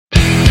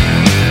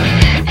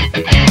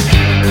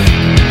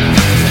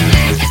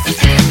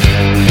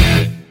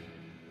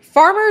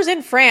Farmers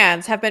in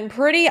France have been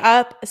pretty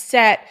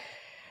upset,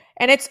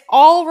 and it's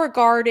all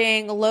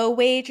regarding low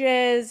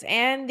wages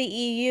and the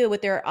EU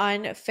with their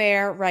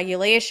unfair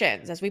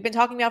regulations, as we've been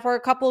talking about for a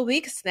couple of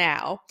weeks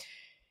now.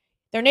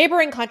 Their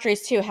neighboring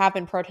countries, too, have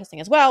been protesting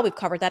as well. We've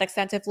covered that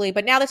extensively.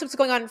 But now this is what's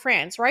going on in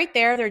France. Right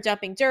there, they're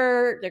dumping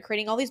dirt. They're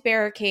creating all these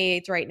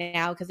barricades right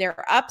now because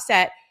they're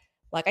upset,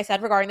 like I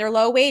said, regarding their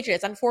low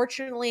wages.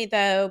 Unfortunately,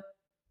 though,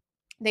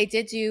 they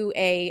did do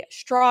a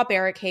straw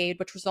barricade,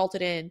 which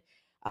resulted in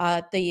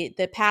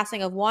the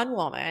passing of one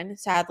woman.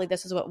 Sadly,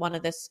 this is what one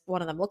of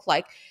them looked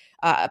like.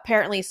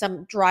 Apparently,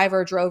 some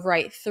driver drove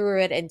right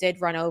through it and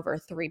did run over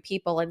three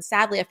people. And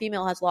sadly, a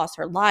female has lost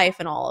her life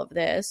in all of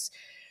this.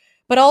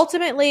 But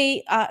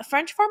ultimately,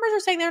 French farmers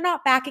are saying they're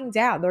not backing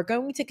down. They're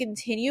going to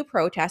continue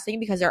protesting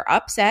because they're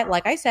upset,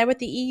 like I said, with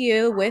the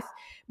EU, with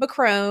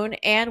Macron,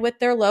 and with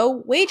their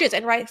low wages,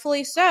 and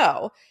rightfully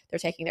so. They're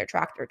taking their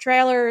tractor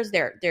trailers,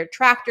 their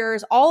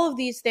tractors, all of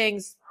these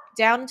things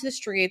down into the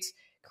streets,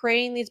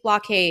 creating these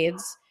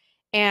blockades,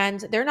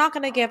 and they're not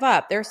going to give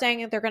up. They're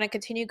saying that they're going to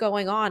continue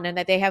going on and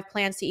that they have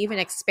plans to even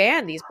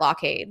expand these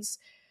blockades.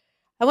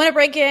 I want to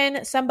bring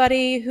in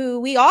somebody who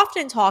we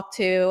often talk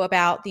to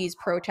about these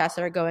protests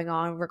that are going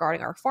on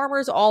regarding our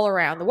farmers all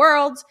around the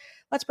world.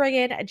 Let's bring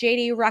in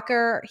JD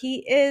Rucker.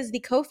 He is the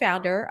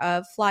co-founder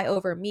of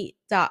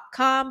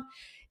flyovermeat.com.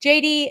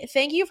 JD,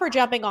 thank you for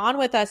jumping on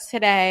with us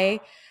today.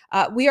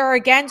 We are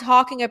again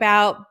talking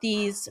about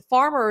these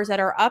farmers that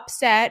are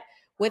upset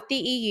with the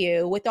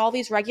EU, with all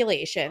these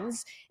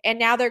regulations, and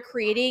now they're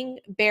creating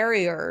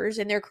barriers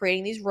and they're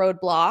creating these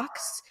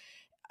roadblocks.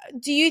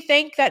 Do you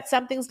think that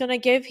something's going to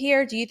give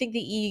here? Do you think the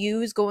EU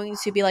is going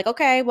to be like,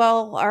 okay,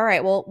 well, all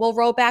right, we'll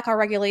roll back our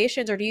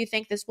regulations, or do you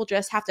think this will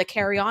just have to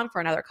carry on for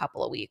another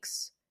couple of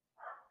weeks?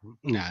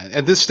 Yeah,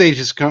 at this stage,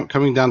 it's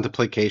coming down to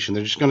placation.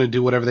 They're just going to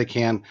do whatever they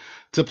can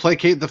to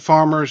placate the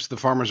farmers. The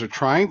farmers are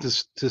trying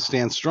to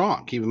stand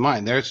strong. Keep in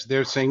mind,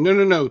 they're saying, no,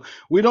 no, no,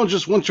 we don't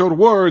just want your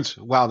words.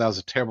 Wow, that was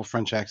a terrible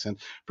French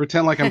accent.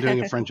 Pretend like I'm doing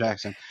a French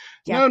accent.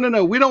 Yeah. No, no,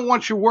 no, we don't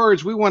want your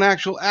words. We want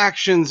actual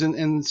actions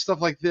and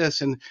stuff like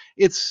this. And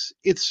it's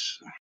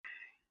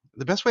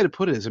the best way to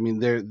put it is, I mean,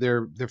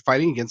 they're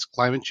fighting against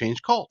climate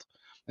change cult,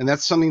 and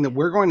that's something that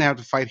we're going to have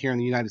to fight here in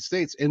the United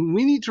States. And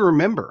we need to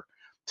remember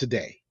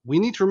today. We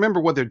need to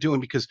remember what they're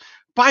doing because,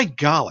 by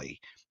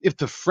golly, if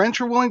the French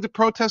are willing to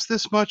protest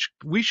this much,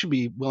 we should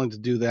be willing to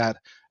do that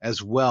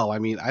as well. I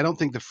mean, I don't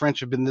think the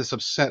French have been this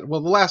upset. Well,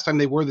 the last time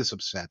they were this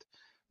upset,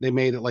 they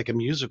made it like a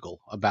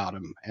musical about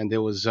him, and it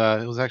was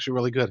actually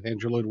really good.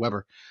 Andrew Lloyd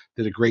Webber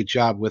did a great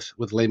job with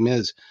Les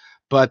Mis,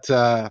 but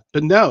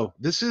no,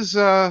 this is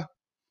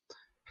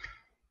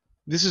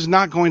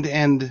not going to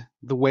end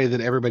the way that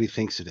everybody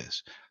thinks it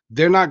is.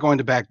 They're not going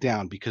to back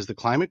down because the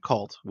climate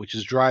cult, which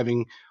is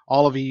driving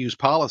all of EU's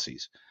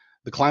policies,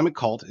 the climate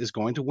cult is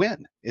going to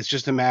win. It's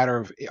just a matter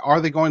of, are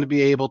they going to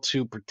be able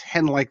to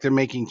pretend like they're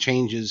making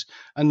changes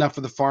enough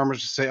for the farmers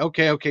to say,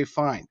 okay, okay,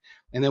 fine.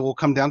 And then we'll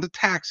come down to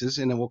taxes,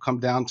 and then we'll come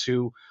down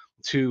to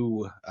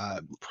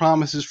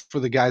promises for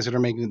the guys that are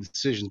making the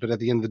decisions. But at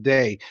the end of the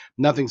day,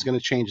 nothing's going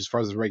to change as far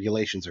as the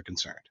regulations are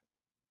concerned.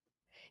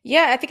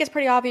 Yeah, I think it's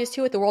pretty obvious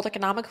too with the World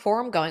Economic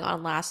Forum going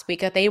on last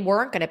week that they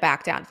weren't going to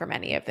back down from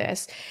any of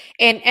this.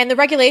 And the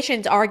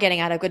regulations are getting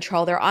out of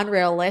control. They're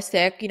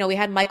unrealistic. You know, we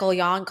had Michael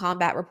Yon,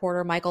 combat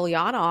reporter Michael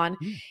Yon on,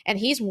 and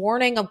he's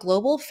warning of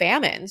global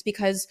famines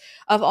because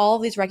of all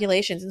of these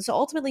regulations. And so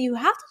ultimately you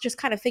have to just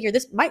kind of figure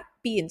this might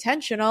be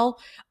intentional.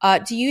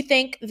 Do you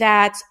think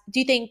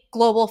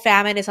global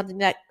famine is something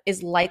that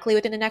is likely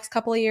within the next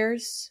couple of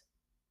years?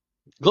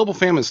 Global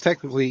famine is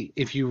technically,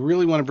 if you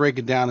really want to break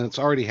it down, and it's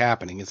already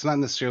happening. It's not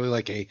necessarily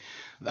like a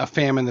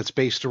famine that's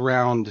based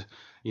around,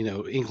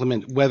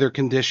 inclement weather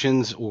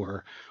conditions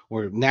or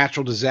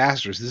natural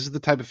disasters. This is the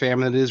type of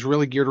famine that is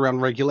really geared around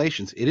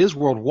regulations. It is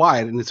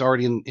worldwide, and it's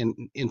already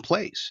in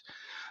place.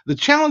 The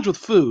challenge with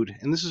food,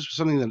 and this is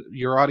something that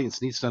your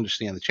audience needs to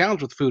understand, the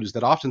challenge with food is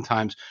that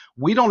oftentimes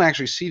we don't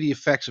actually see the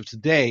effects of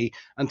today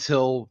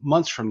until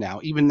months from now.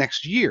 Even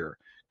next year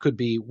could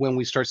be when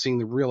we start seeing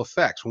the real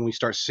effects, when we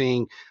start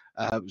seeing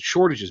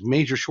shortages,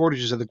 major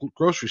shortages at the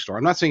grocery store.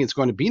 I'm not saying it's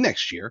going to be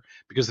next year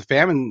because the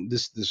famine,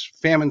 this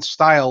famine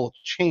style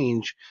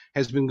change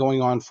has been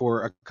going on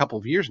for a couple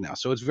of years now.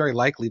 So it's very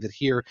likely that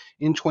here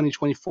in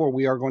 2024,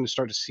 we are going to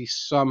start to see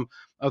some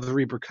of the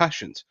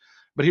repercussions.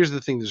 But here's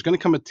the thing, there's going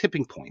to come a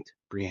tipping point,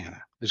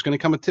 Brianna. There's going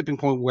to come a tipping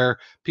point where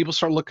people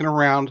start looking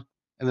around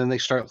and then they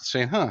start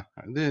saying,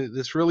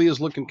 this really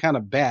is looking kind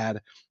of bad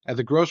at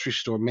the grocery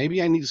store.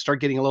 Maybe I need to start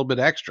getting a little bit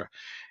extra.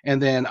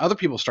 And then other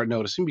people start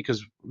noticing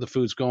because the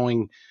food's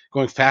going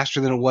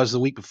faster than it was the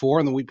week before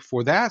and the week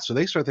before that. So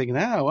they start thinking,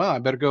 oh, well, I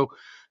better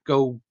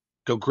go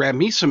grab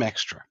me some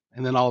extra.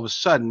 And then all of a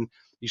sudden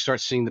you start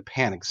seeing the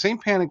panic. Same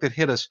panic that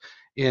hit us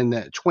in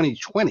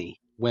 2020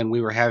 when we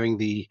were having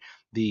the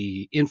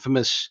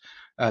infamous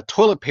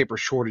toilet paper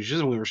shortages,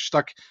 and we were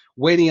stuck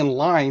waiting in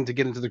line to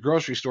get into the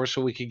grocery store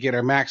so we could get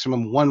our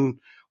maximum one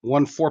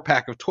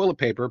 4-pack of toilet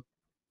paper.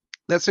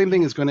 That same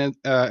thing is going to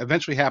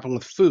eventually happen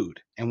with food,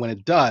 and when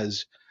it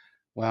does,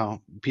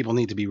 well, people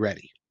need to be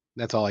ready.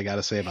 That's all I got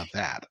to say about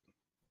that.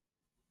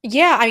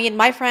 Yeah, I mean,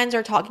 my friends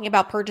are talking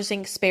about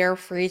purchasing spare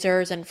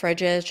freezers and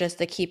fridges just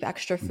to keep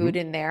extra Hmm. food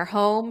in their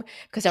home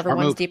because Smart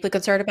everyone's move. deeply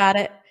concerned about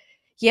it.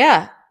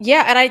 Yeah,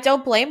 yeah, and I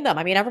don't blame them.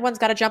 I mean, everyone's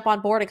got to jump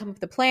on board and come up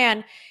with a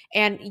plan.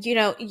 And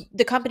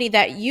the company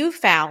that you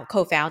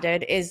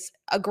co-founded, is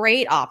a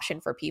great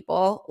option for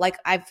people. Like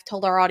I've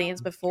told our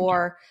audience Thank you.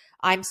 before,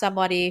 I'm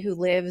somebody who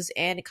lives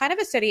in kind of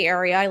a city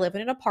area. I live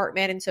in an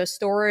apartment, and so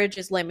storage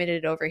is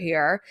limited over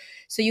here.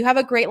 So you have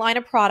a great line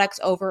of products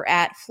over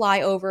at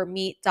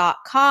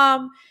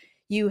flyovermeat.com.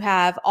 You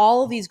have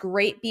all of these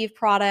great beef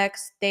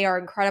products. They are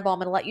incredible. I'm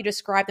going to let you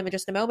describe them in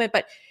just a moment,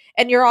 but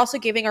and you're also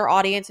giving our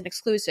audience an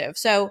exclusive.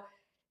 So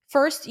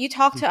first, you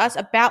talk to us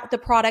about the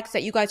products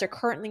that you guys are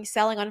currently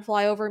selling on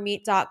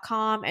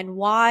flyovermeat.com and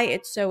why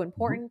it's so Mhm.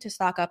 important to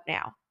stock up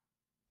now.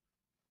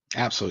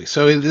 Absolutely.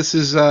 So this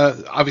is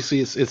obviously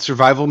it's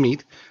survival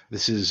meat.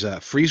 This is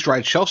freeze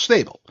dried, shelf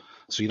stable.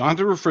 So you don't have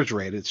to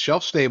refrigerate it. It's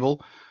shelf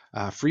stable,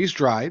 freeze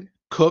dried,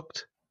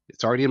 cooked.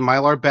 It's already in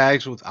Mylar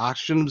bags with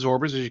oxygen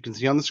absorbers, as you can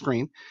see on the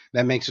screen.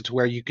 That makes it to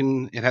where you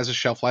can. It has a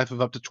shelf life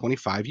of up to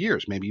 25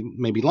 years,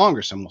 maybe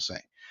longer. Some will say.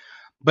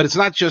 But it's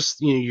not just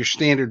your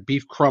standard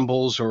beef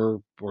crumbles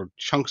or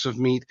chunks of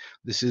meat.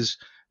 This is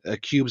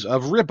cubes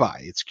of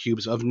ribeye. It's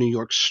cubes of New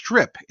York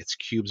strip. It's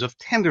cubes of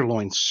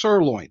tenderloin,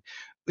 sirloin.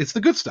 It's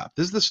the good stuff.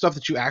 This is the stuff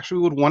that you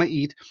actually would want to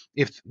eat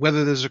if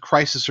whether there's a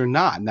crisis or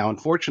not. Now,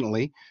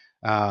 unfortunately,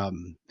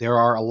 there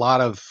are a lot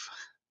of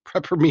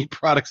prepper meat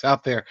products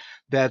out there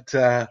that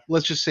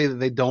let's just say that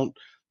they don't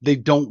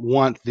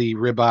want the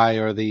ribeye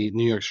or the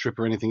New York strip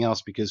or anything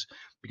else because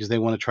they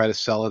want to try to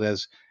sell it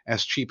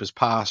as cheap as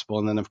possible.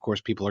 And then, of course,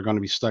 people are going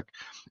to be stuck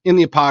in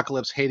the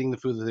apocalypse hating the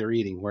food that they're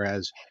eating.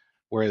 Whereas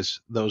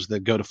those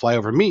that go to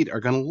flyover meat are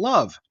going to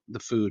love the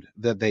food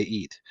that they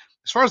eat.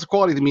 As far as the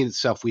quality of the meat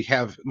itself, we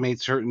have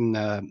made certain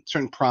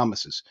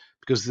promises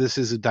because this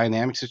is a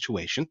dynamic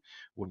situation.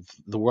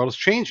 The world is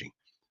changing.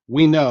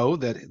 We know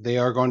that they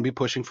are going to be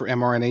pushing for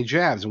mRNA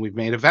jabs, and we've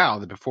made a vow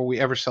that before we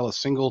ever sell a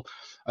single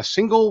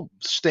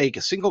steak,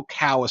 a single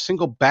cow, a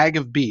single bag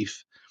of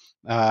beef,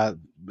 uh,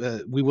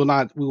 we will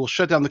not. We will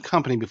shut down the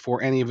company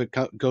before any of it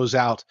goes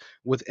out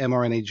with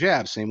mRNA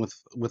jabs. Same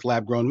with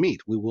lab grown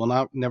meat. We will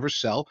not never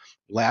sell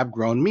lab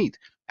grown meat.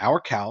 Our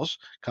cows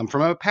come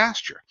from a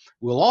pasture.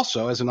 We'll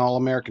also, as an all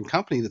American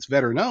company that's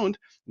veteran owned,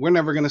 we're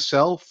never going to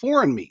sell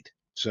foreign meat.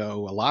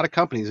 So a lot of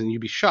companies, and you'd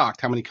be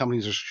shocked how many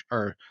companies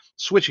are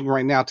switching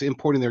right now to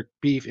importing their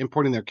beef,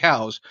 importing their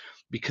cows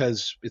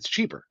because it's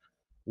cheaper.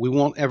 We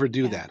won't ever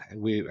do Yeah. that.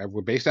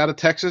 We're based out of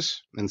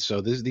Texas, and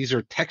so these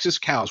are Texas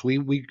cows.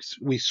 We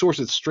source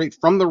it straight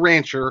from the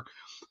rancher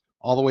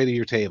all the way to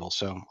your table.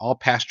 So all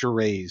pasture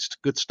raised,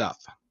 good stuff.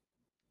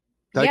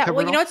 Did I Yeah. cover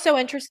Well, it all? it's so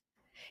interesting.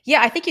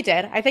 Yeah, I think you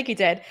did. I think you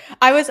did.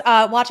 I was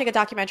watching a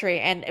documentary,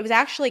 and it was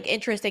actually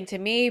interesting to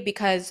me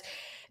because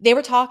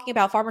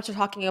farmers were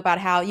talking about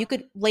how you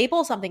could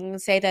label something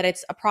and say that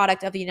it's a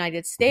product of the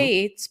United Mm-hmm.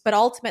 States, but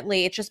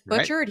ultimately it's just Right.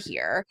 butchered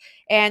here.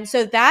 And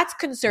so that's Mm-hmm.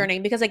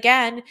 concerning because,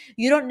 again,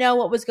 you don't know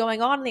what was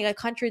going on in the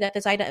country that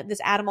this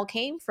animal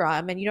came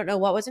from, and you don't know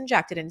what was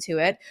injected into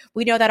it.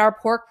 We know that our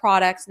pork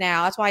products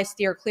now, that's why I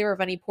steer clear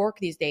of any pork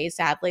these days,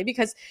 sadly,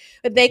 because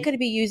they Mm-hmm. could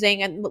be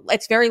using, and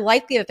it's very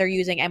likely that they're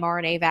using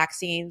mRNA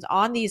vaccines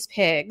on these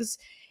pigs.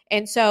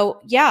 And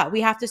so, yeah,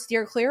 we have to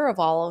steer clear of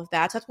all of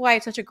that. So that's why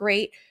it's such a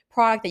great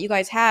product that you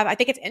guys have. I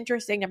think it's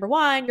interesting. Number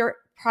one, your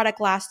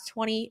product lasts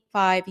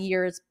 25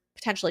 years,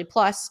 potentially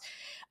plus.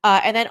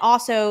 And then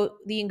also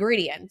the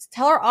ingredients.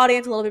 Tell our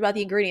audience a little bit about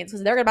the ingredients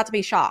because they're about to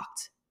be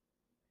shocked.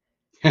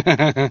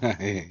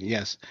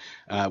 Yes,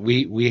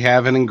 we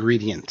have an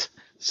ingredient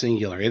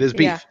singular. It is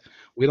Yeah. beef.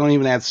 We don't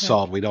even add Yeah.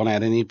 salt. We don't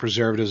add any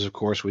preservatives. Of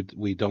course,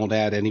 we don't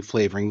add any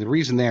flavoring. The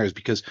reason there is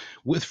because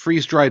with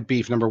freeze dried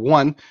beef, number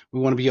one, we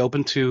want to be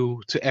open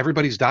to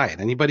everybody's diet.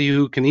 Anybody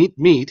who can eat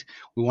meat,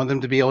 we want them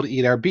to be able to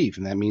eat our beef,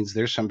 and that means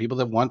there's some people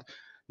that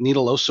need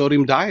a low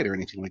sodium diet or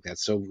anything like that.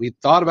 So we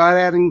thought about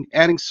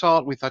adding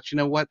salt. We thought, you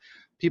know what,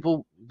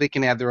 people they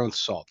can add their own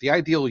salt. The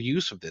ideal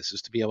use of this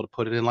is to be able to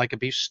put it in like a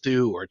beef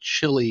stew or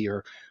chili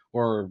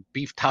or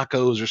beef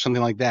tacos or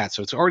something like that.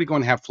 So it's already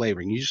going to have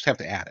flavoring. You just have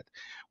to add it.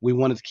 We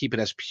wanted to keep it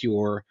as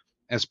pure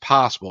as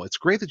possible. It's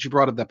great that you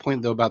brought up that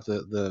point though about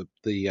the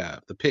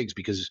pigs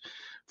because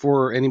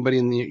for anybody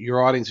in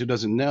your audience who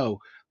doesn't know,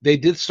 they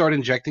did start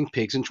injecting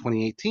pigs in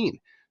 2018.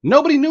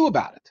 Nobody knew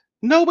about it.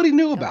 Nobody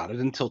knew Nope. about it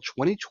until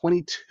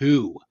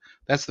 2022.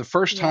 That's the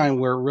first Yeah. time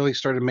where it really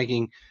started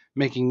making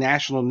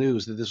national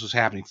news that this was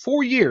happening.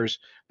 4 years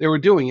they were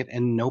doing it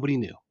and nobody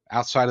knew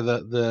outside of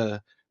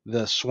the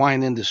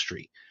swine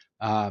industry.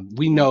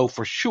 We Yeah. know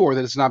for sure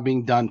that it's not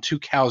being done to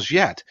cows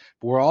yet,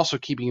 but we're also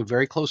keeping a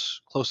very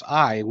close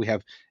eye. We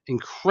have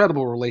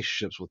incredible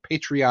relationships with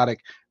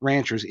patriotic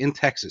ranchers in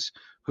Texas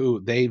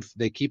who they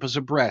keep us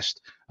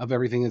abreast of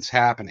everything that's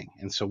happening,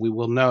 and so we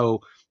will know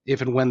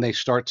if and when they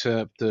start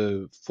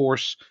to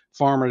force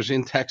farmers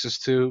in Texas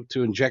to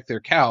inject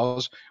their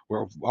cows.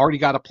 We've already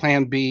got a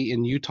plan B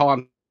in Utah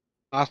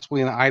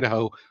possibly in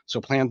Idaho. So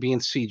plan B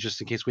and C,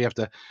 just in case we have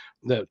to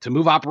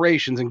move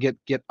operations and get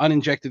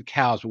uninjected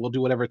cows. But we'll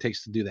do whatever it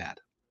takes to do that.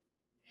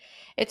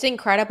 It's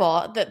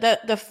incredible.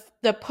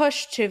 The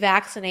push to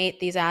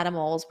vaccinate these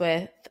animals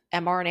with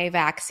mRNA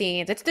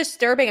vaccines. It's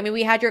disturbing. I mean,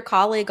 we had your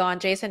colleague on,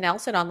 Jason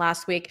Nelson, on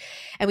last week,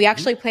 and we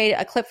actually played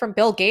a clip from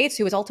Bill Gates,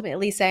 who was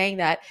ultimately saying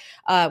that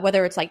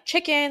whether it's like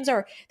chickens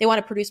or they want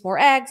to produce more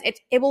eggs,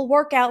 it will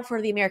work out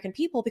for the American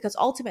people, because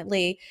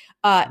ultimately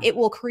it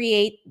will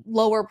create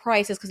lower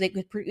prices because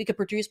we could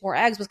produce more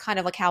eggs, was kind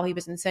of like how he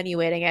was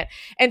insinuating it.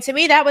 And to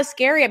me, that was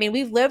scary. I mean,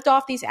 we've lived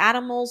off these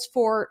animals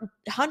for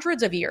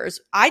hundreds of years.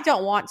 I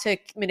don't want to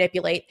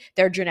manipulate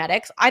their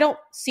genetics. I don't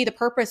see the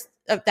purpose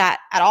of that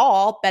at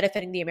all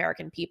benefiting the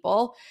American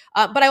people.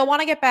 But I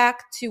want to get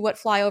back to what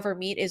Flyover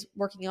Meat is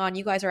working on.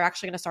 You guys are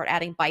actually going to start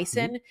adding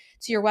bison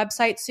to your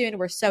website soon.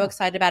 We're so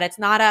excited about it. It's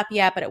not up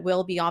yet, but it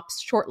will be up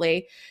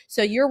shortly.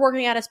 So you're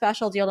working out a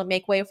special deal to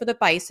make way for the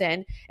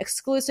bison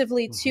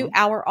exclusively to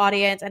our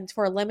audience, and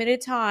for a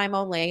limited time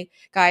only.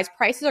 Guys,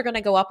 prices are going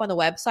to go up on the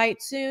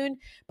website soon,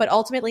 but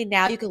ultimately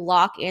now you can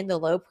lock in the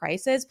low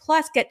prices,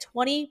 plus get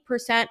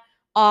 20%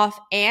 off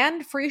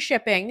and free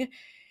shipping.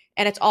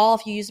 And it's all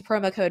if you use the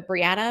promo code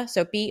Brianna.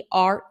 So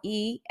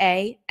BREANNA.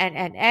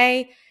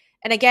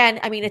 And again,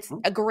 I mean, it's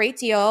a great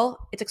deal.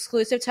 It's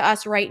exclusive to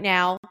us right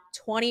now.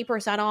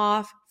 20%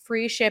 off,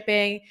 free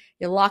shipping.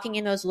 You're locking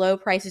in those low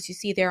prices you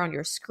see there on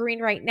your screen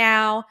right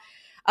now.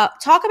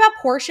 Talk about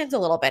portions a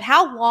little bit.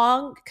 How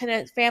long can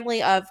a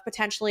family of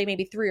potentially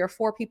maybe 3 or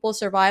 4 people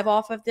survive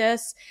off of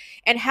this?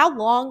 And how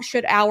long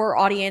should our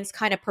audience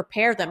kind of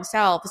prepare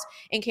themselves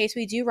in case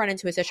we do run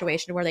into a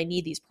situation where they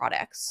need these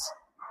products?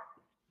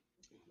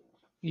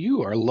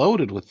 You are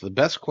loaded with the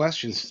best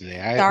questions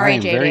today. I Sorry,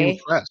 am very JD.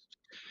 impressed.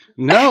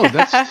 No,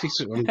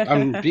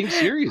 I'm being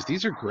serious.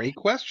 These are great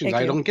questions.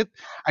 Thank you.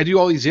 I do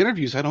all these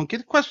interviews. I don't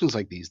get questions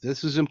like these.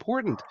 This is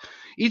important.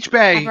 Each I'm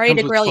bag ready comes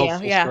to with grill 12 you.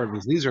 full Yeah.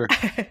 servings. These are,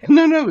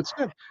 no, it's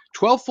good.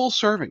 12 full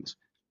servings.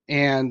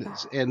 And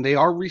they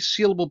are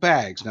resealable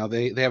bags. Now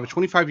they have a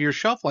 25-year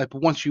shelf life,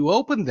 but once you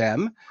open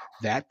them,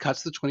 that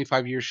cuts the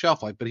 25-year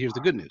shelf life. But here's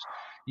the good news.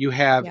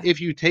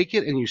 If you take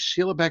it and you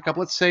seal it back up,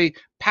 let's say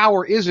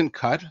power isn't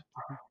cut,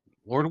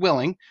 Lord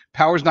willing,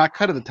 power's not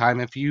cut at the time.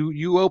 If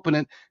you open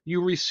it,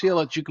 you reseal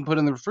it, you can put it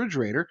in the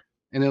refrigerator,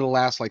 and it'll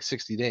last like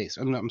 60 days.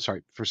 I'm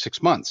sorry, for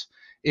 6 months.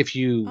 If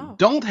you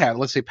don't have,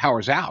 let's say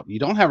power's out, you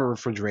don't have a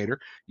refrigerator,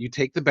 you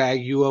take the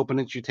bag, you open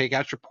it, you take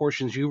out your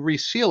portions, you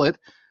reseal it,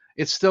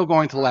 it's still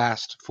going to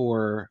last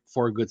for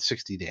a good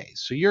 60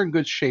 days. So you're in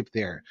good shape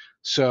there.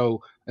 So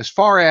as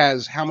far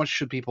as how much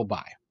should people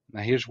buy?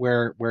 Now here's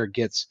where it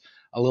gets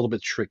a little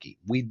bit tricky.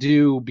 We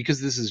do,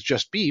 because this is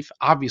just beef,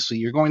 obviously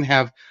you're going to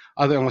have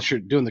unless you're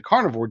doing the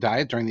carnivore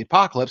diet during the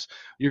apocalypse,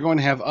 you're going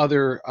to have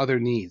other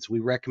needs. We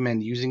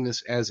recommend using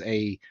this as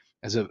the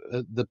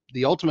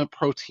ultimate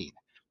protein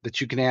that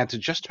you can add to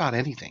just about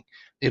anything.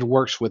 It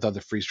works with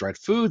other freeze-dried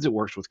foods, it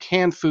works with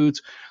canned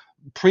foods.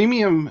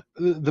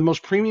 The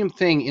most premium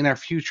thing in our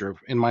future,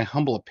 in my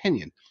humble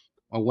opinion,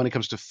 when it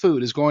comes to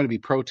food, is going to be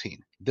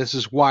protein. This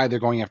is why they're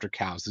going after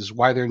cows. This is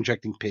why they're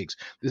injecting pigs.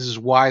 This is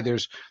why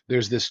there's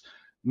this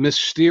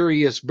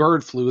mysterious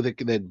bird flu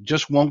that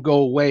just won't go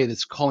away,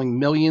 that's calling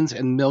millions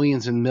and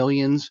millions and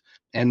millions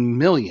and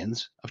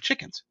millions of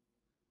chickens.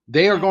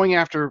 They are going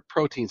after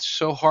protein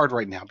so hard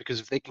right now, because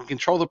if they can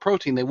control the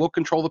protein, they will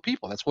control the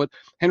people. That's what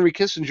Henry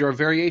Kissinger, a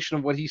variation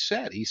of what he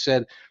said. He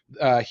said,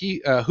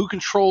 who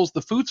controls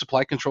the food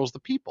supply controls the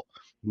people.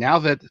 Now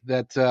that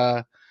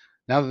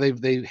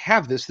they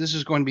have this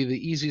is going to be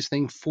the easiest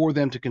thing for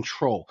them to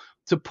control,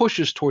 to push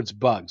us towards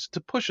bugs,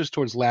 to push us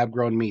towards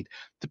lab-grown meat,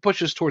 to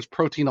push us towards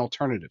protein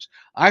alternatives.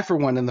 I, for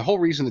one, and the whole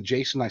reason that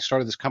Jason and I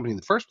started this company in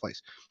the first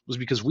place was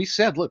because we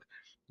said, look,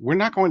 we're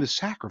not going to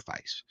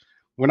sacrifice.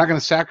 We're not going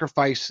to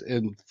sacrifice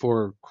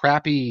for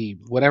crappy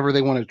whatever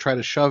they want to try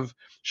to shove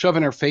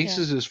in our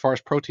faces as far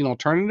as protein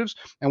alternatives,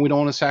 and we don't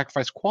want to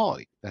sacrifice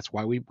quality. That's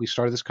why we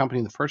started this company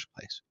in the first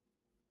place.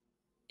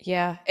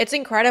 Yeah, it's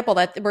incredible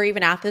that we're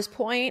even at this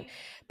point,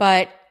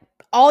 but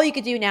all you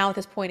could do now at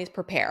this point is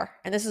prepare.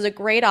 And this is a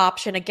great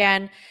option.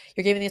 Again,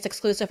 you're giving this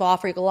exclusive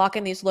offer. You can lock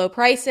in these low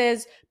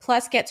prices,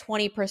 plus get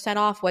 20%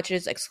 off, which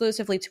is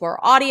exclusively to our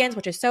audience,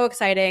 which is so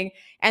exciting.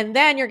 And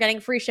then you're getting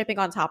free shipping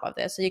on top of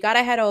this. So you got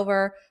to head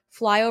over,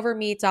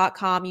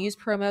 flyovermeat.com, use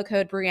promo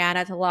code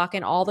Brianna to lock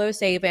in all those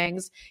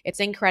savings. It's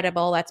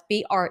incredible. That's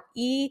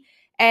BREANNA.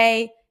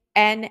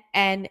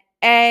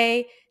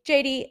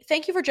 JD,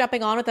 thank you for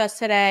jumping on with us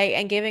today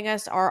and giving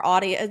us our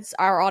audience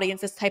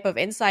this type of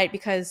insight,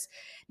 because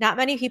not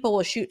many people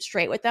will shoot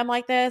straight with them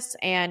like this,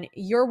 and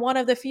you're one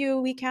of the few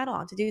we count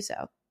on to do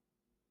so.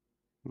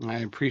 I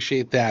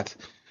appreciate that.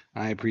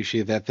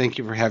 Thank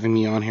you for having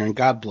me on here, and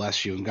God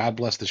bless you, and God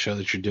bless the show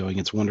that you're doing.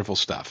 It's wonderful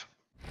stuff.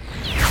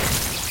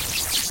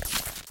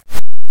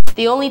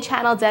 The only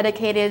channel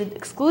dedicated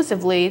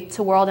exclusively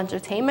to world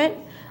entertainment.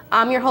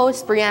 I'm your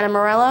host, Brianna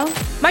Morello.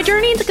 My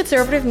journey into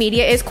conservative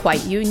media is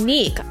quite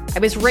unique. I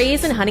was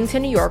raised in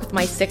Huntington, New York with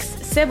my 6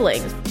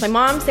 siblings. My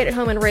mom stayed at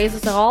home and raised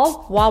us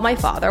all while my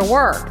father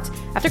worked.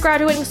 After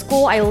graduating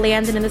school, I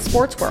landed in the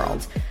sports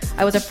world.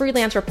 I was a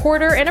freelance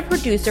reporter and a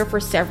producer for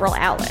several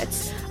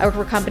outlets. I worked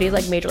for companies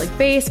like Major League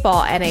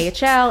Baseball,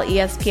 NHL,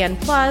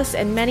 ESPN+,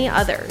 and many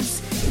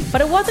others.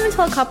 But it wasn't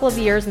until a couple of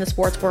years in the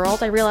sports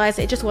world I realized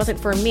it just wasn't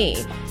for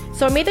me.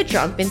 So I made the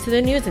jump into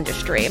the news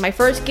industry. My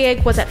first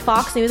gig was at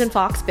Fox News and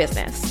Fox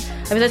Business.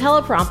 I was a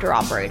teleprompter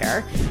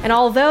operator. And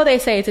although they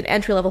say it's an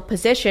entry-level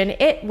position,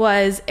 it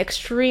was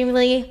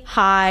extremely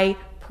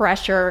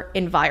high-pressure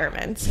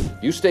environment.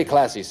 You stay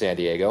classy, San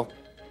Diego.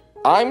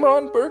 I'm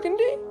Ron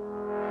Burgundy?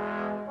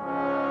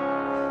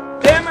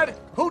 Damn it!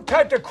 Who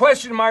typed a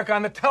question mark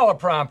on the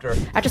teleprompter?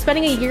 After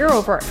spending a year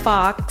over at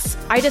Fox,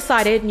 I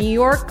decided New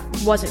York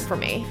wasn't for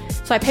me.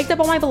 So I picked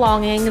up all my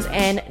belongings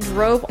and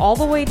drove all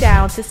the way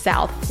down to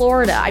South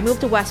Florida. I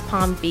moved to West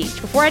Palm Beach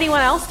before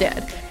anyone else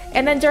did.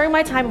 And then during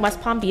my time in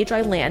West Palm Beach,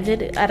 I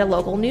landed at a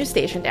local news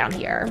station down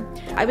here.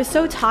 I was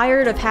so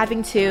tired of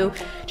having to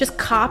just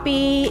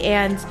copy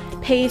and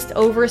paste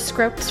over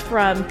scripts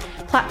from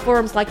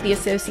platforms like the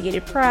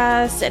Associated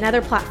Press and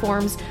other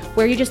platforms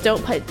where you just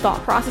don't put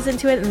thought process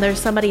into it and there's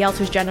somebody else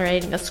who's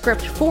generating a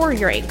script for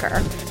your anchor.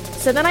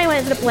 So then I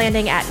ended up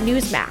landing at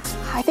Newsmax.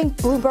 I think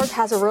Bloomberg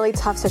has a really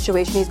tough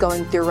situation he's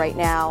going through right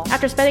now.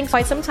 After spending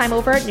quite some time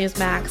over at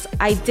Newsmax,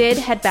 I did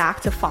head back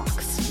to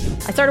Fox.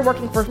 I started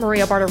working for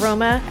Maria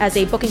Bartiromo as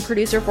a booking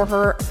producer for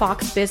her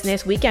Fox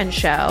Business Weekend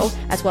show,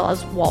 as well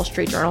as Wall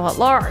Street Journal at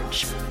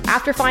large.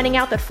 After finding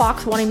out that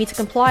Fox wanted me to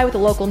comply with the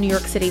local New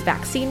York City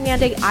vaccine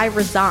mandate, I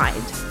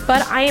resigned.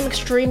 But I am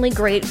extremely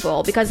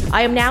grateful because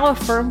I am now a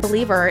firm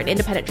believer in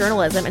independent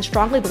journalism and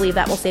strongly believe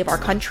that will save our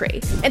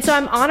country. And so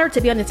I'm honored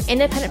to be on this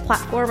independent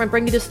platform and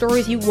bring you the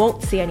stories you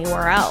won't see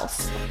anywhere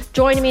else.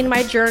 Join me in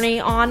my journey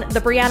on The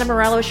Brianna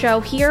Morello Show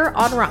here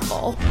on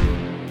Rumble.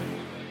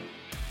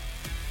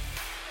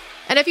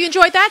 And if you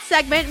enjoyed that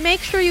segment,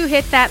 make sure you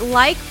hit that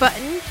like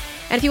button.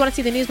 And if you want to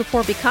see the news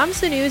before it becomes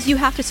the news, you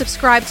have to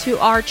subscribe to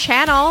our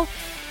channel.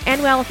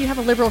 And well, if you have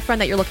a liberal friend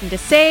that you're looking to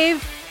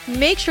save,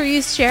 make sure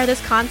you share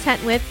this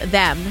content with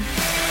them.